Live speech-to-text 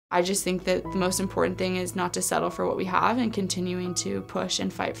I just think that the most important thing is not to settle for what we have and continuing to push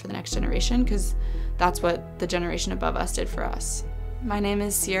and fight for the next generation, because that's what the generation above us did for us. My name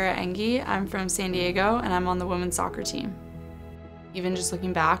is Enge. I'm from San Diego and I'm on the women's soccer team. Even just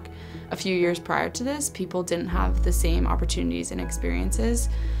looking back a few years prior to this, people didn't have the same opportunities and experiences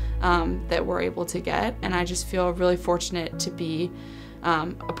that we're able to get, and I just feel really fortunate to be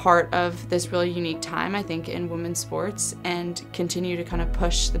a part of this really unique time, I think, in women's sports, and continue to kind of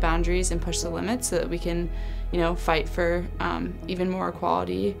push the boundaries and push the limits so that we can, fight for even more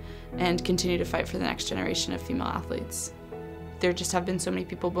equality and continue to fight for the next generation of female athletes. There just have been so many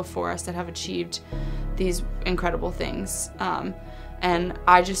people before us that have achieved these incredible things. And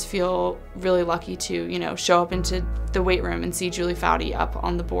I just feel really lucky to, show up into the weight room and see Julie Foudy up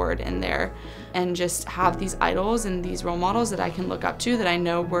on the board in there, and just have these idols and these role models that I can look up to, that I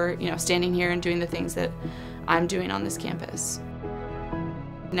know were, standing here and doing the things that I'm doing on this campus.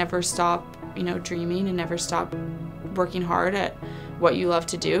 Never stop, dreaming, and never stop working hard at what you love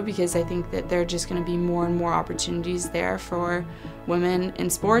to do, because I think that there are just going to be more and more opportunities there for women in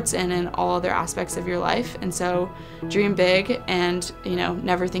sports and in all other aspects of your life. And so dream big, and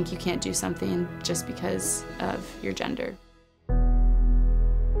never think you can't do something just because of your gender.